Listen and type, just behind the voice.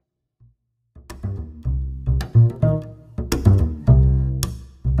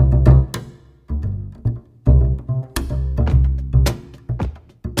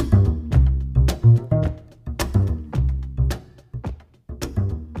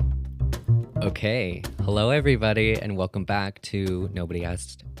Okay. Hello, everybody, and welcome back to Nobody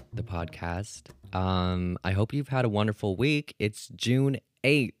Asked the podcast. I hope you've had a wonderful week. It's June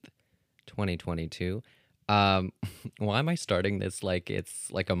 8th, 2022. Um, why am I starting this like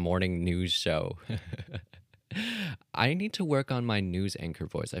it's like a morning news show? I need to work on my news anchor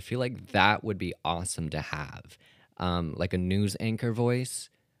voice. I feel like that would be awesome to have. Like a news anchor voice.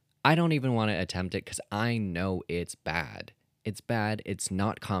 I don't even want to attempt it because I know it's bad. It's bad. It's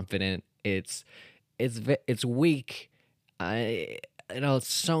not confident. It's weak. I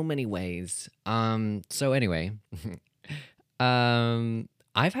so many ways. So anyway,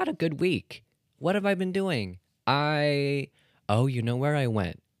 I've had a good week. What have I been doing? I Oh, you know where I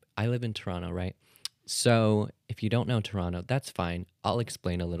went? I live in Toronto, right? So if you don't know Toronto, that's fine. I'll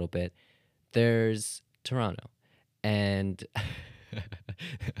explain a little bit. There's Toronto, and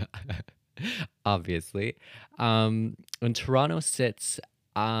obviously, when Toronto sits,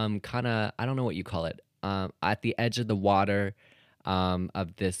 kind of, I don't know what you call it, at the edge of the water,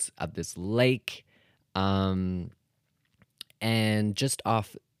 of this lake, um, and just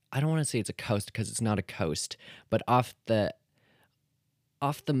off. I don't want to say it's a coast because it's not a coast, but off the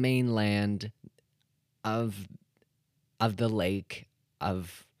mainland of the lake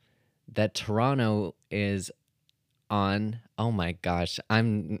of that Toronto is on. Oh my gosh,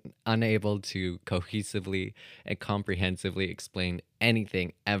 I'm unable to cohesively and comprehensively explain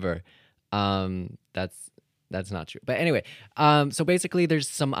anything ever. That's not true. But anyway, so basically there's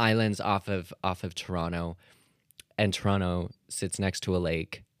some islands off of Toronto, and Toronto sits next to a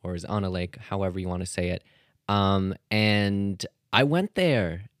lake or is on a lake, however you want to say it. And I went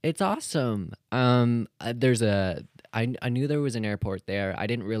there. It's awesome. I knew there was an airport there. I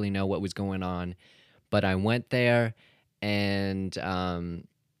didn't really know what was going on, but I went there, and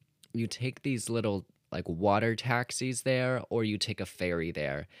you take these little like water taxis there, or you take a ferry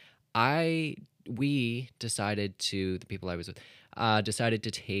there. I We decided to the people I was with decided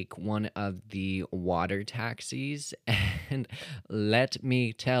to take one of the water taxis, and let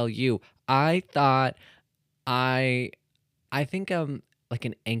me tell you, I thought I I think I'm like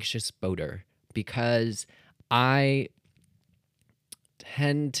an anxious boater because I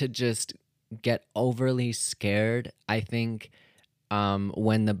tend to just get overly scared. I think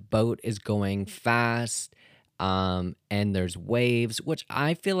when the boat is going fast, and there's waves, which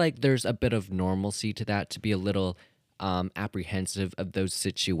I feel like there's a bit of normalcy to that, to be a little apprehensive of those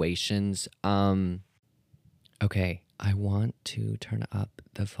situations. Okay, I want to turn up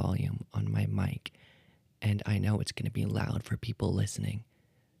the volume on my mic, and I know it's going to be loud for people listening.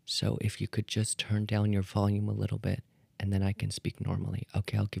 So if you could just turn down your volume a little bit, and then I can speak normally.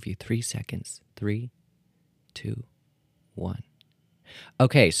 Okay, I'll give you 3 seconds. Three, two, one.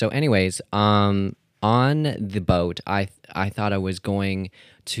 Okay, so anyways, on the boat, I thought I was going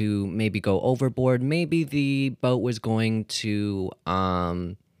to maybe go overboard. Maybe the boat was going to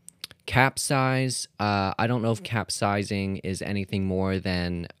capsize. I don't know if capsizing is anything more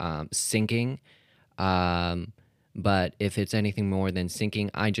than sinking. Um, but if it's anything more than sinking,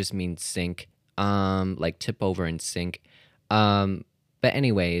 I just mean sink. Like tip over and sink. Um, but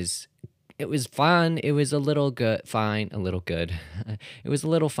anyways, it was fun. It was a little good, fine, a little good. It was a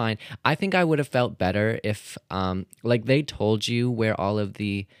little fine. I think I would have felt better if, like, they told you where all of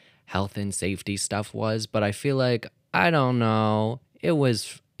the health and safety stuff was, but I feel like I don't know. It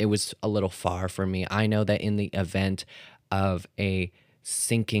was a little far for me. I know that in the event of a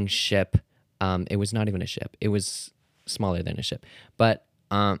sinking ship, it was not even a ship. It was smaller than a ship, but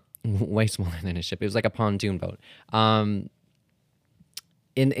way smaller than a ship. It was like a pontoon boat.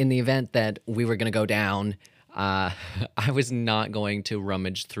 In the event that we were gonna go down, I was not going to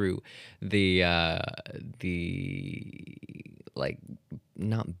rummage through the like,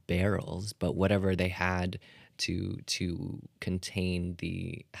 not barrels, but whatever they had to contain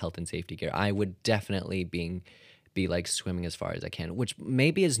the health and safety gear. I would definitely be like swimming as far as I can, which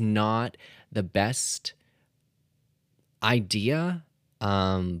maybe is not the best idea.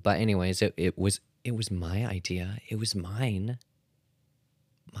 But anyways, it was my idea. It was mine.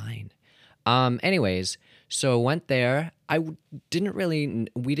 Anyways, so went there. We didn't really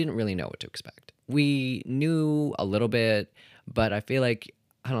know what to expect. We knew a little bit, but I feel like,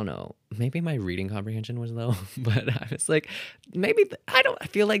 I don't know, maybe my reading comprehension was low, but I was like, I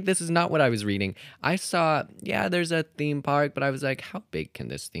feel like this is not what I was reading. I saw, yeah, there's a theme park, but I was like, how big can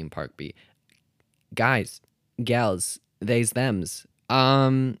this theme park be? Guys, gals, theys, thems.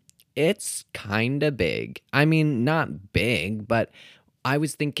 It's kind of big. I mean, not big, but I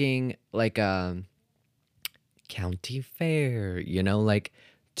was thinking like a county fair, like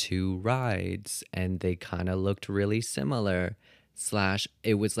two rides, and they kind of looked really similar. slash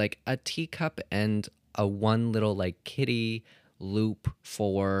it was like a teacup and a one little like kitty loop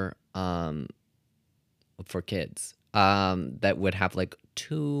for kids that would have like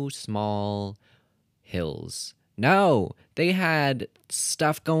two small hills. No, they had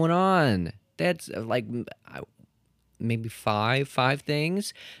stuff going on. That's like maybe five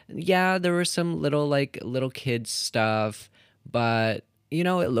things. Yeah, there were some little like little kids stuff, but it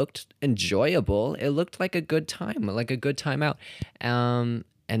looked enjoyable. It looked like a good time out. And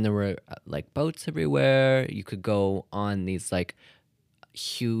there were like boats everywhere. You could go on these like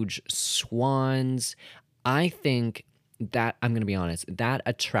huge swans. I think that I'm going to be honest, that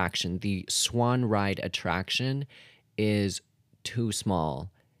attraction, the swan ride attraction is too small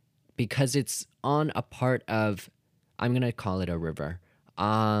because it's on a part of, I'm going to call it a river.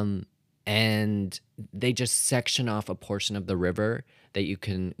 Um and they just section off a portion of the river that you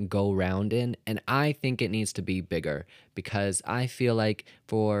can go around in, and I think it needs to be bigger because I feel like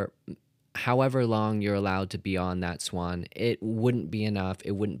for however long you're allowed to be on that swan, it wouldn't be enough.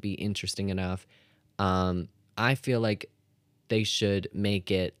 It wouldn't be interesting enough. I feel like they should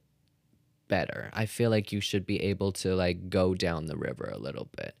make it better. I feel like you should be able to like go down the river a little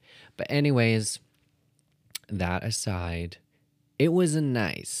bit. But anyways, that aside, it was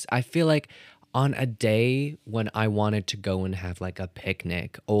nice. I feel like on a day when I wanted to go and have like a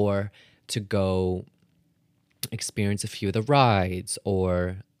picnic or to go experience a few of the rides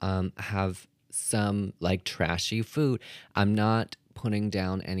or have some like trashy food. I'm not putting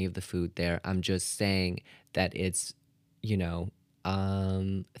down any of the food there. I'm just saying that it's, you know,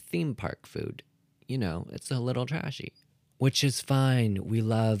 theme park food. It's a little trashy, which is fine. We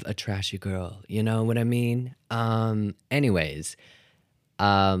love a trashy girl. You know what I mean? Anyways,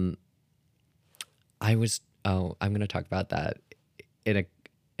 um, I'm gonna talk about that in a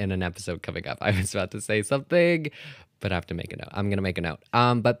in an episode coming up. I was about to say something, but I have to make a note. I'm gonna make a note.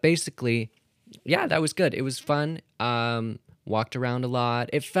 But basically, yeah, that was good. It was fun. Walked around a lot.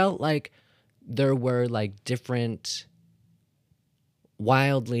 It felt like there were like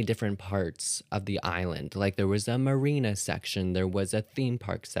wildly different parts of the island. Like there was a marina section, there was a theme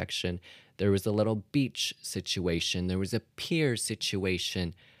park section, there was a little beach situation, there was a pier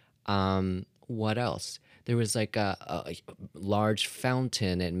situation. What else? There was like a large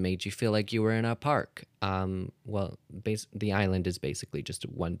fountain. It made you feel like you were in a park. Well, the island is basically just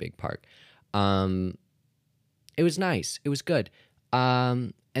one big park. Um, it was nice. It was good.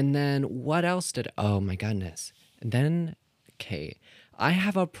 And then what else did? Oh my goodness. And then, okay, I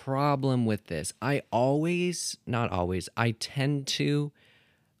have a problem with this. Not always, I tend to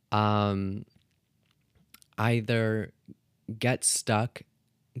um, either get stuck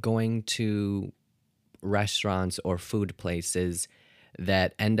going to restaurants or food places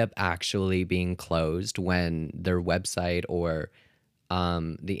that end up actually being closed when their website or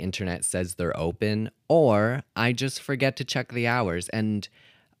the internet says they're open, or I just forget to check the hours and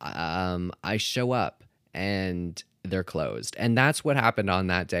I show up and they're closed. And that's what happened on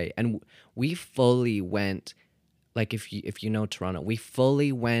that day. And we fully went, like if you know Toronto, we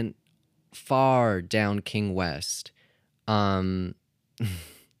fully went far down King West. Um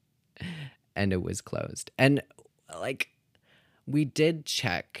and it was closed. And like we did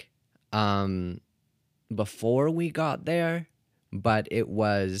check um before we got there, but it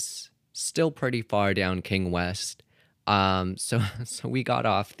was still pretty far down King West. So so we got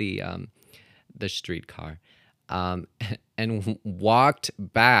off the streetcar and walked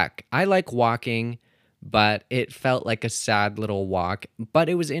back. I like walking, but it felt like a sad little walk. But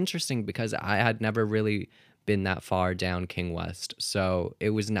it was interesting because I had never really been that far down King West, so it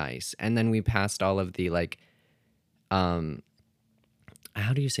was nice. And then we passed all of the like, um,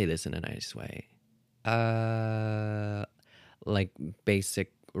 how do you say this in a nice way? Uh, like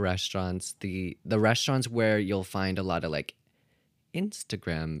basic restaurants, the restaurants where you'll find a lot of like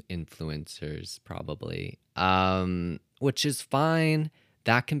Instagram influencers probably. Which is fine.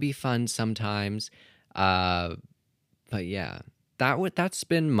 That can be fun sometimes. Uh but yeah, that's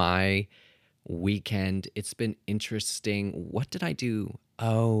been my weekend. It's been interesting. What did I do?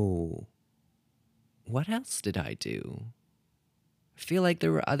 Oh, what else did I do? I feel like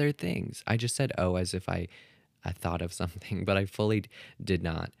there were other things. I just said oh as if I thought of something, but I fully did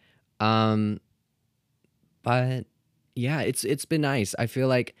not. Um but yeah, it's been nice. I feel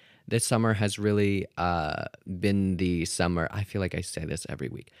like this summer has really been the summer. I feel like I say this every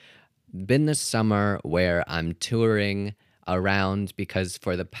week. Been the summer where I'm touring around because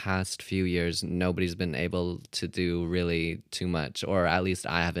for the past few years nobody's been able to do really too much, or at least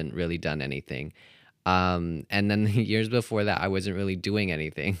I haven't really done anything. And then the years before that I wasn't really doing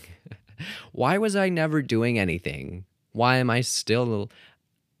anything. Why was I never doing anything? Why am I still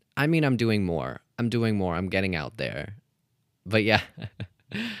I mean, I'm doing more. I'm doing more. I'm getting out there. But yeah.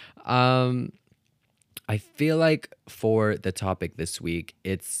 um I feel like for the topic this week,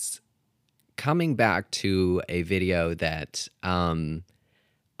 it's coming back to a video that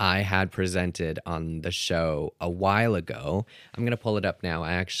I had presented on the show a while ago. I'm gonna pull it up now.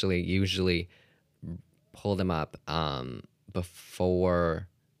 I actually usually pull them up before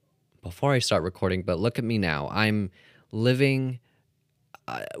I start recording, but look at me now. I'm living,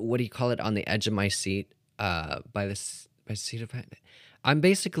 what do you call it, on the edge of my seat, by the seat of my. I'm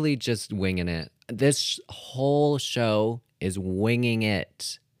basically just winging it. This whole show is winging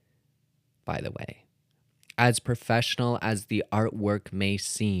it. By the way, as professional as the artwork may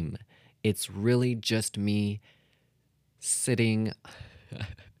seem, it's really just me sitting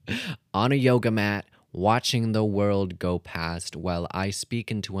on a yoga mat watching the world go past while I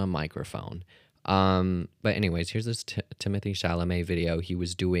speak into a microphone. But anyways, here's this Timothy Chalamet video. He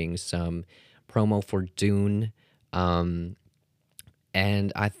was doing some promo for Dune, um,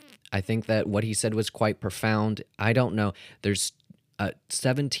 and I think that what he said was quite profound. I don't know. There's a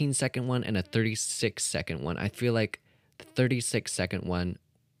 17-second one and a 36-second one. I feel like the 36-second one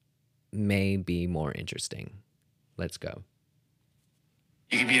may be more interesting. Let's go.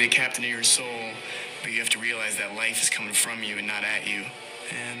 You can be the captain of your soul, but you have to realize that life is coming from you and not at you.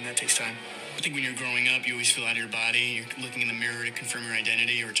 And that takes time. I think when you're growing up, you always feel out of your body. You're looking in the mirror to confirm your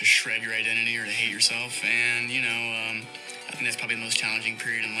identity or to shred your identity or to hate yourself. And, I think that's probably the most challenging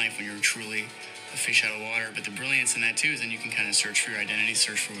period in life when you're truly a fish out of water. But the brilliance in that, too, is then you can kind of search for your identity,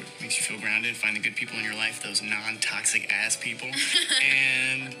 search for what makes you feel grounded, find the good people in your life, those non-toxic ass people.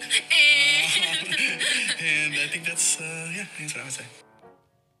 And, and I think that's what I would say.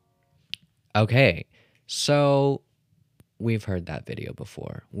 Okay, so we've heard that video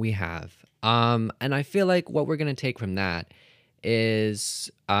before. We have. And I feel like what we're gonna take from that is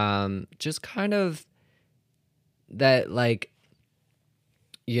just kind of that, like,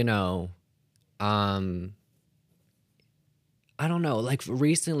 you know, um I don't know, like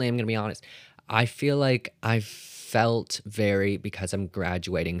recently, I'm gonna be honest. I feel like I've felt very, because I'm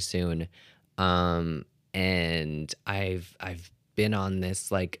graduating soon, um, and I've been on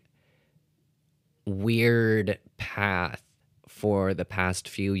this like weird path for the past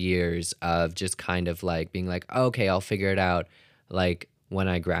few years of just kind of like being like, okay, I'll figure it out like when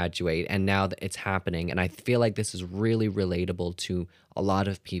I graduate. And now that it's happening, and I feel like this is really relatable to a lot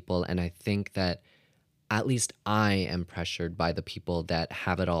of people. And I think that at least I am pressured by the people that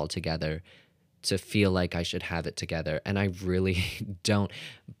have it all together to feel like I should have it together. And I really don't.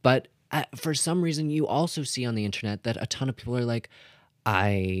 But for some reason, you also see on the internet that a ton of people are like,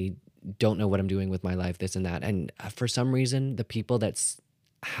 I don't know what I'm doing with my life, this and that. And for some reason, the people that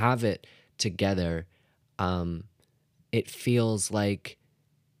have it together, um, it feels like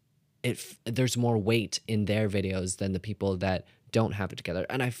there's more weight in their videos than the people that don't have it together.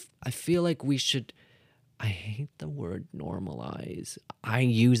 And I feel like we should. I hate the word normalize. I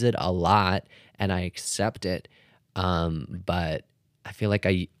use it a lot and I accept it, but I feel like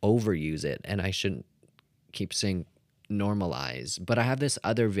I overuse it and I shouldn't keep saying normalize. But I have this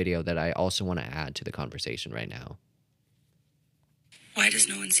other video that I also want to add to the conversation right now. Why does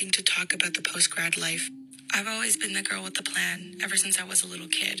no one seem to talk about the post-grad life? I've always been the girl with the plan, ever since I was a little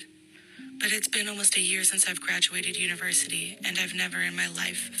kid. But it's been almost a year since I've graduated university, and I've never in my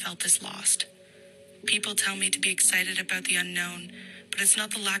life felt this lost. People tell me to be excited about the unknown, but it's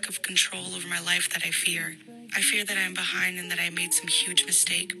not the lack of control over my life that I fear. I fear that I'm behind and that I made some huge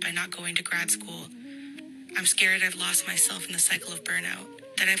mistake by not going to grad school. I'm scared I've lost myself in the cycle of burnout,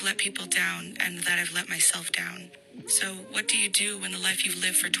 that I've let people down and that I've let myself down. So what do you do when the life you've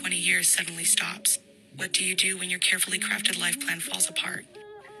lived for 20 years suddenly stops? What do you do when your carefully crafted life plan falls apart?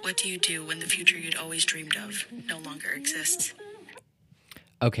 What do you do when the future you'd always dreamed of no longer exists?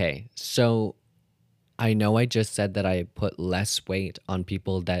 Okay, so I know I just said that I put less weight on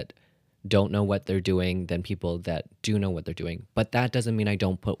people that don't know what they're doing than people that do know what they're doing. But that doesn't mean I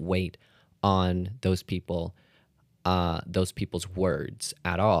don't put weight on those people's words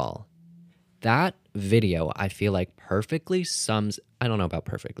at all. That video, I feel like perfectly sums, I don't know about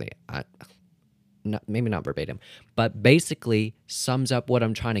perfectly, maybe not verbatim, but basically sums up what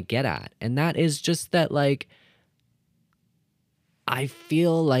I'm trying to get at. And that is just that, like, I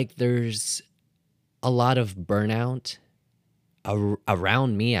feel like there's a lot of burnout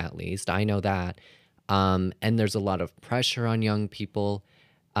around me, at least. I know that. And there's a lot of pressure on young people.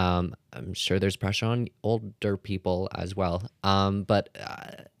 I'm sure there's pressure on older people as well.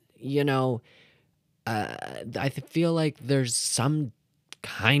 You know, I feel like there's some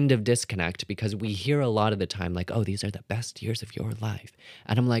kind of disconnect because we hear a lot of the time like, oh, these are the best years of your life.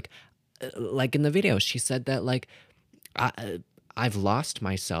 And I'm like in the video, she said that like I've lost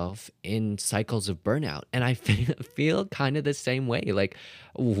myself in cycles of burnout, and I feel kind of the same way. Like,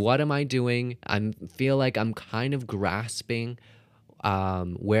 what am I doing? I feel like I'm kind of grasping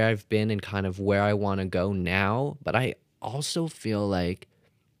where I've been and kind of where I want to go now. But I also feel like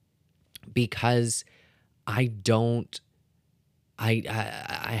because I don't,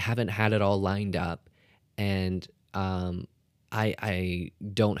 I haven't had it all lined up, and I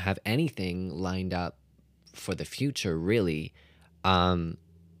don't have anything lined up for the future really. Um,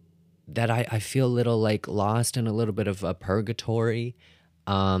 that I feel a little like lost in a little bit of a purgatory.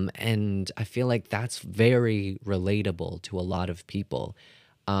 And I feel like that's very relatable to a lot of people.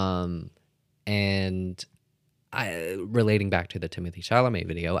 Um, and relating back to the Timothy Chalamet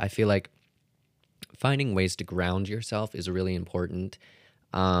video, I feel like finding ways to ground yourself is really important.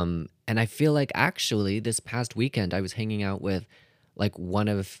 And I feel like actually this past weekend I was hanging out with like one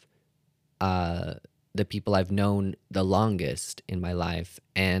of uh, the people I've known the longest in my life.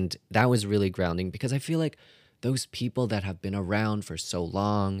 And that was really grounding because I feel like those people that have been around for so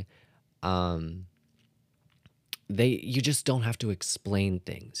long, um, you just don't have to explain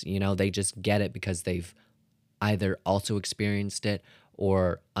things. You know, they just get it because they've either also experienced it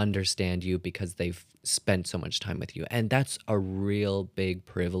or understand you because they've spent so much time with you. And that's a real big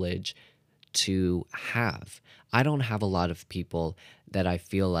privilege to have. I don't have a lot of people that I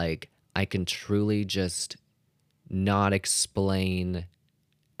feel like I can truly just not explain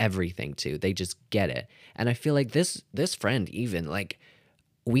everything to. They just get it. And I feel like this friend even like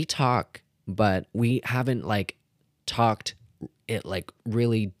we talk, but we haven't like talked it like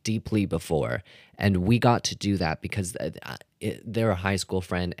really deeply before. And we got to do that because they're a high school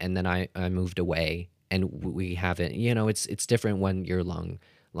friend, and then I moved away, and we haven't. You know, it's different when you're long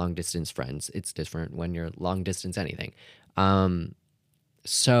distance friends. It's different when you're long distance anything.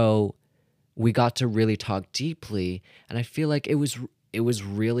 So we got to really talk deeply, and I feel like it was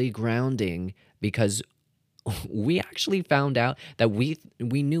really grounding because we actually found out that we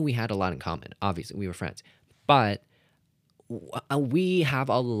knew we had a lot in common. Obviously, we were friends, but we have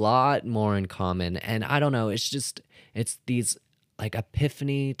a lot more in common. And I don't know, it's these like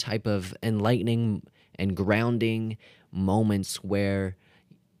epiphany type of enlightening and grounding moments where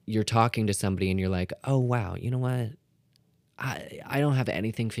you're talking to somebody and you're like, oh wow, you know what, I don't have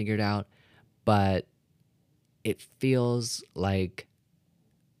anything figured out, but it feels like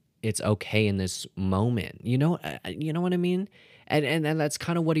it's okay in this moment. You know what I mean? And that's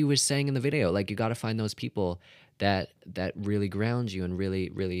kind of what he was saying in the video. Like you got to find those people that really ground you and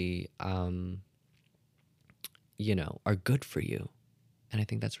really are good for you. And I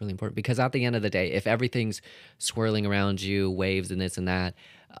think that's really important because at the end of the day, if everything's swirling around you, waves and this and that,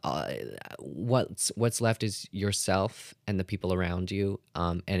 uh, what's left is yourself and the people around you.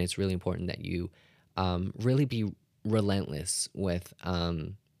 And it's really important that you really be relentless with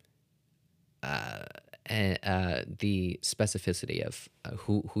the specificity of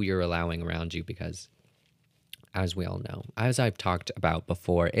who you're allowing around you because, as we all know, as I've talked about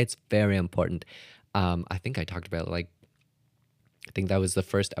before, it's very important. I think I talked about like I think that was the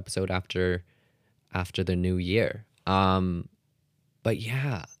first episode after the new year. But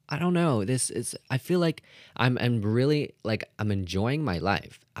yeah, I don't know. This is I feel like I'm really like I'm enjoying my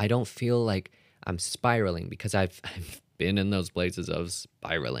life. I don't feel like I'm spiraling because I've been in those places of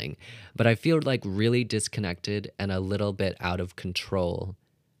spiraling, but I feel like really disconnected and a little bit out of control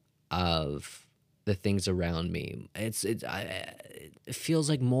of the things around me. It feels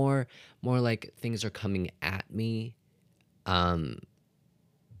like more like things are coming at me um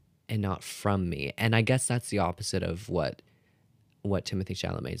and not from me. And I guess that's the opposite of what Timothy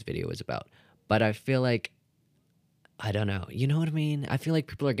Chalamet's video is about. But I feel like I don't know. You know what I mean? I feel like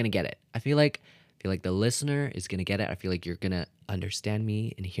people are gonna get it. I feel like the listener is gonna get it. I feel like you're gonna understand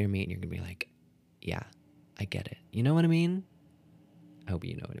me and hear me, and you're gonna be like, "Yeah, I get it." You know what I mean? I hope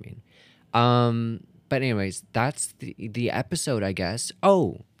you know what I mean. But anyways, that's the episode, I guess.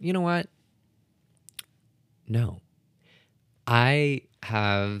 Oh, you know what? No, I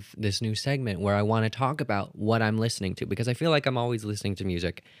have this new segment where I want to talk about what I'm listening to because I feel like I'm always listening to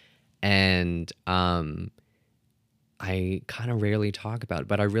music, and I kind of rarely talk about it,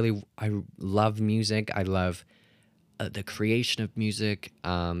 but I love music. I love the creation of music,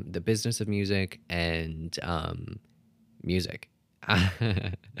 the business of music, and music,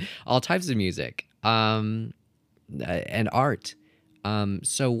 all types of music, and art.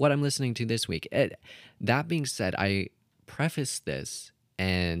 So what I'm listening to this week. That being said, I preface this,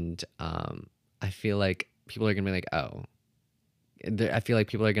 and I feel like people are gonna be like, "Oh, I feel like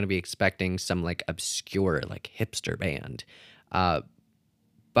people are going to be expecting some like obscure, like hipster band. Uh,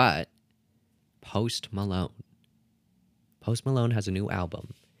 but Post Malone. Post Malone has a new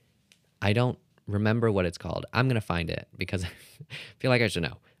album. I don't remember what it's called. I'm going to find it because I feel like I should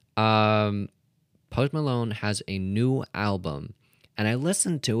know. Post Malone has a new album, and I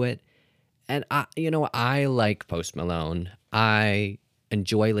listened to it, and I like Post Malone. I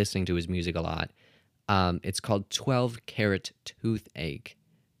enjoy listening to his music a lot. It's called 12 Carat Toothache.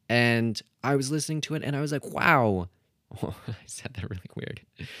 And I was listening to it and I was like, wow. I said that really weird.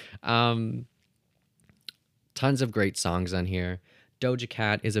 Um, Tons of great songs on here. Doja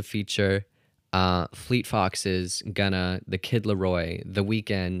Cat is a feature. Fleet Foxes, Gunna, The Kid Laroi, The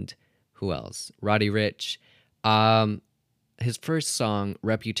Weeknd. Who else? Roddy Ricch. Um, his first song,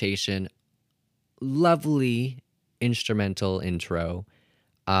 Reputation, lovely instrumental intro.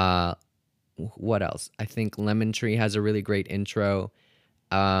 Uh, what else? I think Lemon Tree has a really great intro.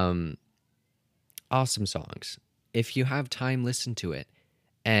 Um, awesome songs. If you have time, listen to it.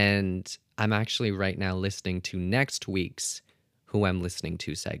 And I'm actually right now listening to next week's Who I'm Listening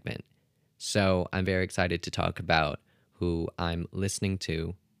To segment. So I'm very excited to talk about who I'm listening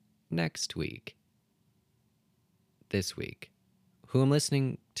to next week. This week. Who I'm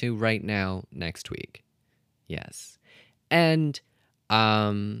listening to right now next week. Yes. And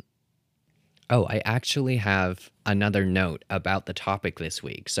I actually have another note about the topic this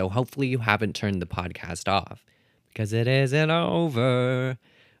week. So hopefully you haven't turned the podcast off because it isn't over.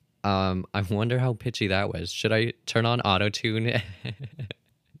 I wonder how pitchy that was. Should I turn on auto-tune?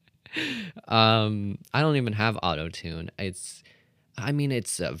 I don't even have auto-tune. It's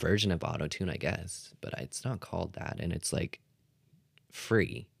a version of auto-tune, I guess, but it's not called that, and it's like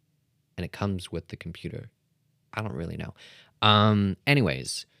free, and it comes with the computer. I don't really know.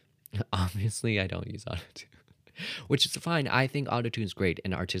 Anyways, obviously I don't use autotune, which is fine. I think autotune's great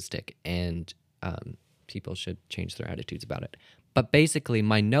and artistic, and people should change their attitudes about it. But basically,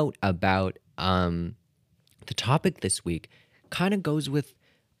 my note about the topic this week kind of goes with,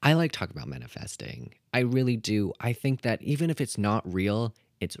 I like talking about manifesting. I really do. I think that even if it's not real,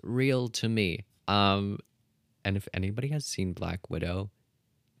 it's real to me. And if anybody has seen Black Widow,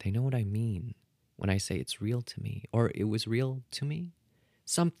 they know what I mean when I say it's real to me, or it was real to me,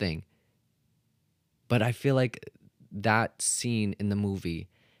 something. But I feel like that scene in the movie,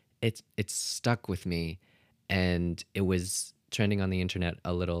 it's stuck with me, and it was trending on the internet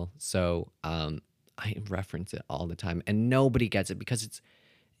a little. So I reference it all the time, and nobody gets it because it's,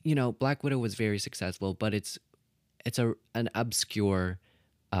 Black Widow was very successful, but it's an obscure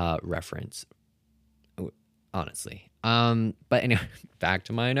reference, honestly. But anyway, back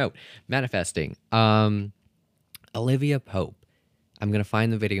to my note. Manifesting. Olivia Pope. I'm gonna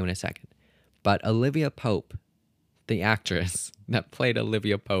find the video in a second. But Olivia Pope, the actress that played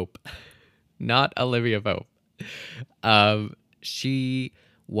Olivia Pope, not Olivia Pope. She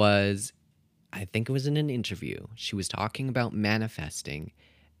was, I think it was in an interview. She was talking about manifesting.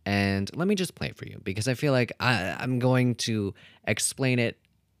 And let me just play it for you because I feel like I'm going to explain it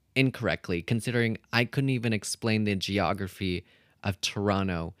incorrectly, considering I couldn't even explain the geography of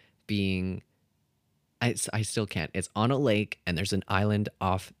Toronto being. I still can't. It's on a lake, and there's an island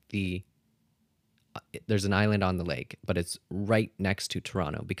there's an island on the lake, but it's right next to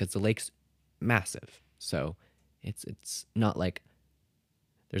Toronto because the lake's massive. So it's not like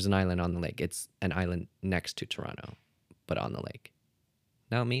there's an island on the lake. It's an island next to Toronto, but on the lake.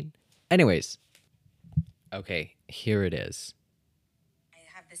 Know what I mean? Anyways, okay, here it is. I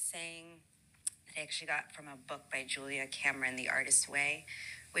have this saying that I actually got from a book by Julia Cameron, The Artist's Way,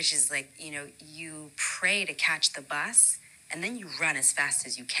 which is like, you pray to catch the bus and then you run as fast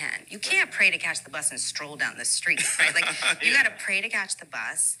as you can. You can't pray to catch the bus and stroll down the street, right? Like, you got to pray to catch the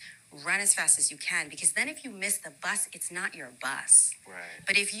bus, run as fast as you can, because then if you miss the bus, it's not your bus. Right.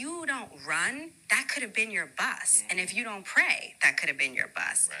 But if you don't run, that could have been your bus. And if you don't pray, that could have been your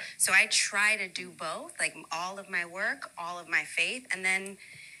bus. Right. So I try to do both, like all of my work, all of my faith, and then,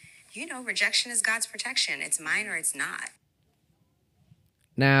 rejection is God's protection. It's mine or it's not.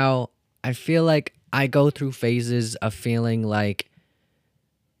 Now, I feel like I go through phases of feeling like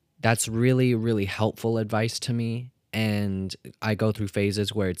that's really, really helpful advice to me. And I go through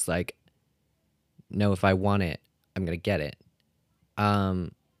phases where it's like, no, if I want it, I'm going to get it.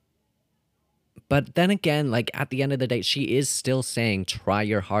 But then again, like at the end of the day, she is still saying, try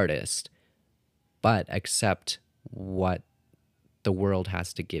your hardest, but accept what the world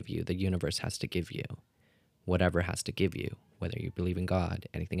has to give you, the universe has to give you, whatever has to give you, whether you believe in God,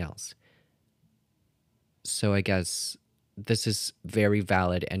 anything else. So I guess this is very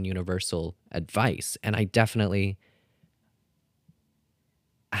valid and universal advice. And I definitely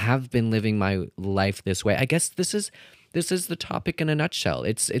have been living my life this way. I guess this is the topic in a nutshell.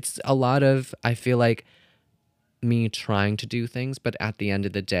 It's a lot of, I feel like, me trying to do things, but at the end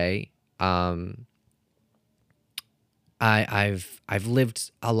of the day, um, I've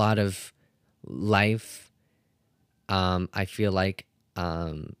lived a lot of life. I feel like,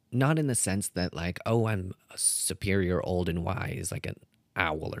 not in the sense that like, oh, I'm a superior, old and wise, like an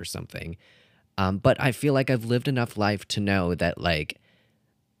owl or something. But I feel like I've lived enough life to know that like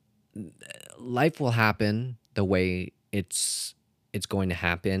life will happen the way it's going to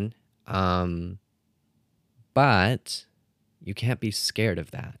happen. Um, but you can't be scared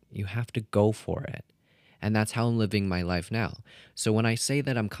of that. You have to go for it. And that's how I'm living my life now. So when I say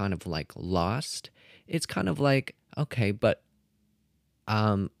that I'm kind of like lost, it's kind of like, okay, but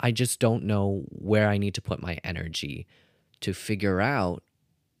I just don't know where I need to put my energy to figure out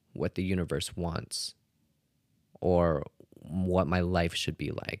what the universe wants, or what my life should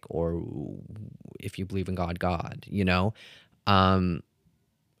be like, or if you believe in God, God, you know? Um,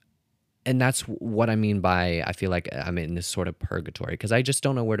 and that's what I mean by I feel like I'm in this sort of purgatory because I just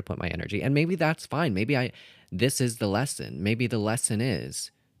don't know where to put my energy. And maybe that's fine. This is the lesson. Maybe the lesson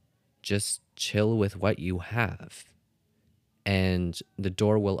is just chill with what you have, and the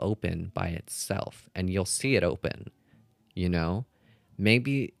door will open by itself and you'll see it open, you know?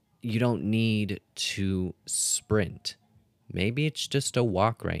 Maybe you don't need to sprint. Maybe it's just a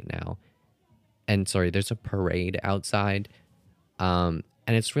walk right now. And sorry, there's a parade outside. And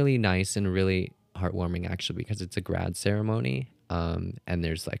it's really nice and really heartwarming actually because it's a grad ceremony. And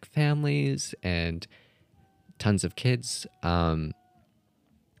there's like families and tons of kids. And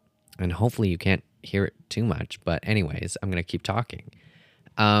hopefully you can't hear it too much. But anyways, I'm gonna keep talking.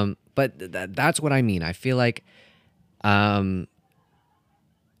 But that's what I mean. I feel like um,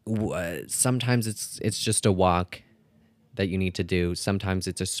 sometimes it's just a walk that you need to do. Sometimes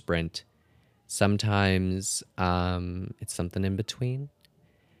it's a sprint. Sometimes it's something in between.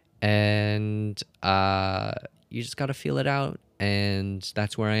 And you just got to feel it out. And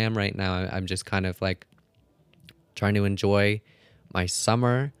that's where I am right now. I'm just kind of like trying to enjoy my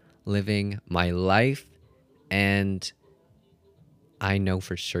summer, living my life. And I know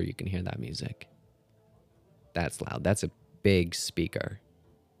for sure you can hear that music. That's loud. That's a big speaker.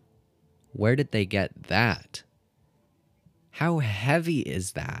 Where did they get that? How heavy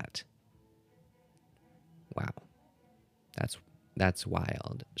is that? Wow. That's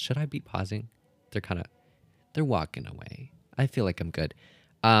wild. Should I be pausing? They're walking away. I feel like I'm good.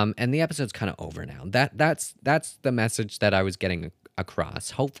 And the episode's kind of over now. That's the message that I was getting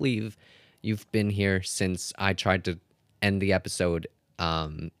across. Hopefully you've been here since I tried to end the episode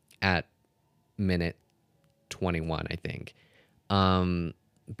at minute 21, I think.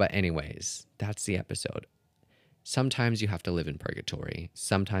 But anyways, that's the episode. Sometimes you have to live in purgatory.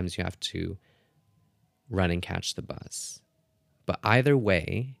 Sometimes you have to run and catch the bus. But either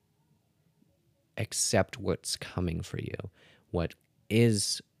way, accept what's coming for you, what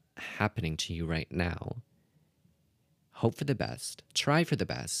is happening to you right now. Hope for the best. Try for the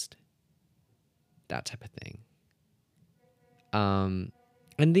best. That type of thing. And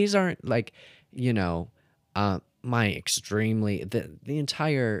these aren't like, you know, my extremely the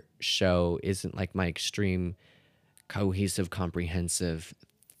entire show isn't like my extreme cohesive, comprehensive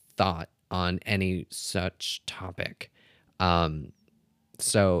thought on any such topic.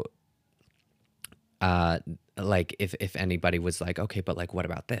 So like if anybody was like, okay, but like what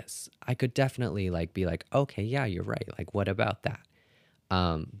about this? I could definitely like be like, okay, yeah, you're right. Like what about that?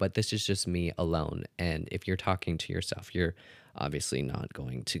 But this is just me alone. And if you're talking to yourself, you're obviously not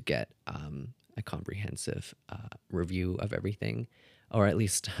going to get a comprehensive review of everything, or at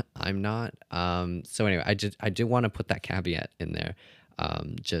least I'm not. So anyway, I do want to put that caveat in there,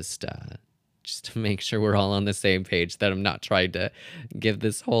 just to make sure we're all on the same page, that I'm not trying to give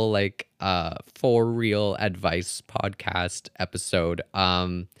this whole like for real advice podcast episode.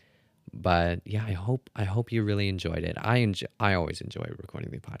 But yeah, I hope you really enjoyed it. I always enjoy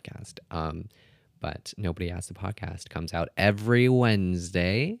recording the podcast. But Nobody Asked the Podcast comes out every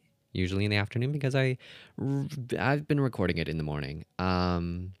Wednesday, usually in the afternoon, because I've been recording it in the morning.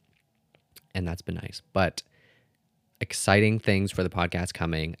 And that's been nice. But exciting things for the podcast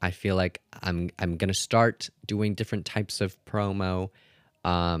coming. I feel like I'm gonna start doing different types of promo,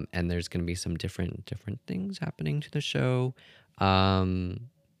 and there's gonna be some different things happening to the show.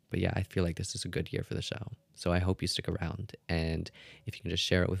 But yeah, I feel like this is a good year for the show. So I hope you stick around, and if you can just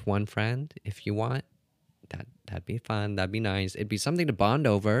share it with one friend if you want, that'd be fun. That'd be nice. It'd be something to bond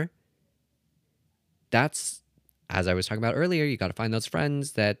over. That's, as I was talking about earlier, you got to find those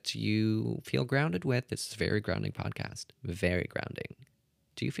friends that you feel grounded with. This is a very grounding podcast. Very grounding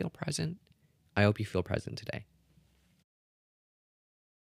Do you feel present? I hope you feel present today.